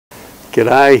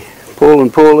G'day, Paul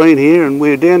and Pauline here, and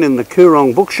we're down in the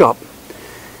Coorong bookshop,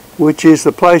 which is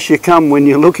the place you come when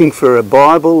you're looking for a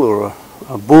Bible or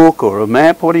a book or a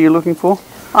map. What are you looking for?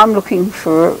 I'm looking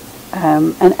for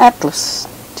an atlas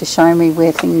to show me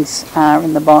where things are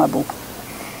in the Bible.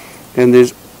 And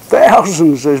there's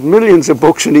thousands, there's millions of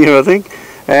books in here, I think,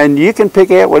 and you can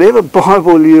pick out whatever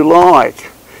Bible you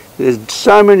like. There's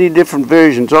so many different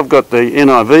versions. I've got the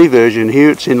NIV version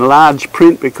here. It's in large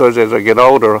print because as I get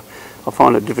older I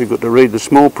find it difficult to read the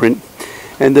small print.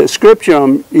 And the scripture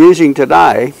I'm using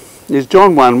today is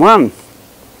John 1:1.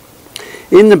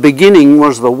 In the beginning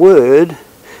was the Word,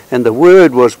 and the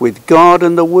Word was with God,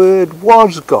 and the Word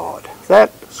was God. That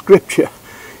scripture,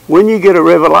 when you get a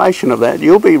revelation of that,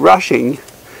 you'll be rushing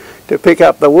to pick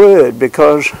up the Word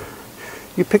because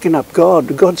you're picking up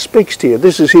God. God speaks to you.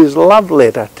 This is His love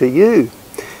letter to you.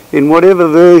 In whatever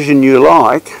version you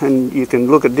like, and you can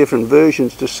look at different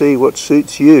versions to see what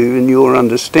suits you and your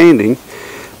understanding,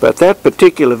 but that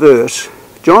particular verse,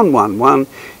 John 1:1,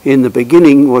 in the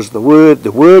beginning was the Word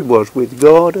was with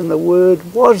God, and the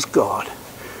Word was God.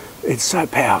 It's so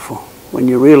powerful when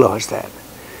you realise that,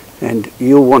 and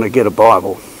you'll want to get a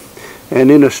Bible. And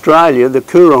in Australia, the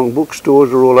Coorong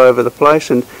bookstores are all over the place,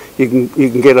 and you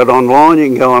can get it online. You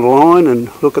can go online and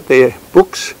look at their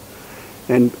books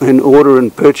and order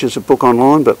and purchase a book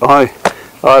online. But I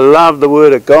love the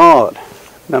Word of God.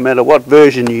 No matter what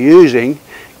version you're using,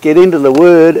 get into the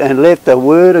Word and let the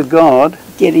Word of God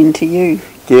get into you.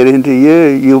 Get into you.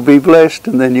 You'll be blessed,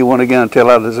 and then you want to go and tell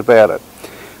others about it.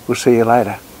 We'll see you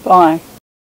later. Bye.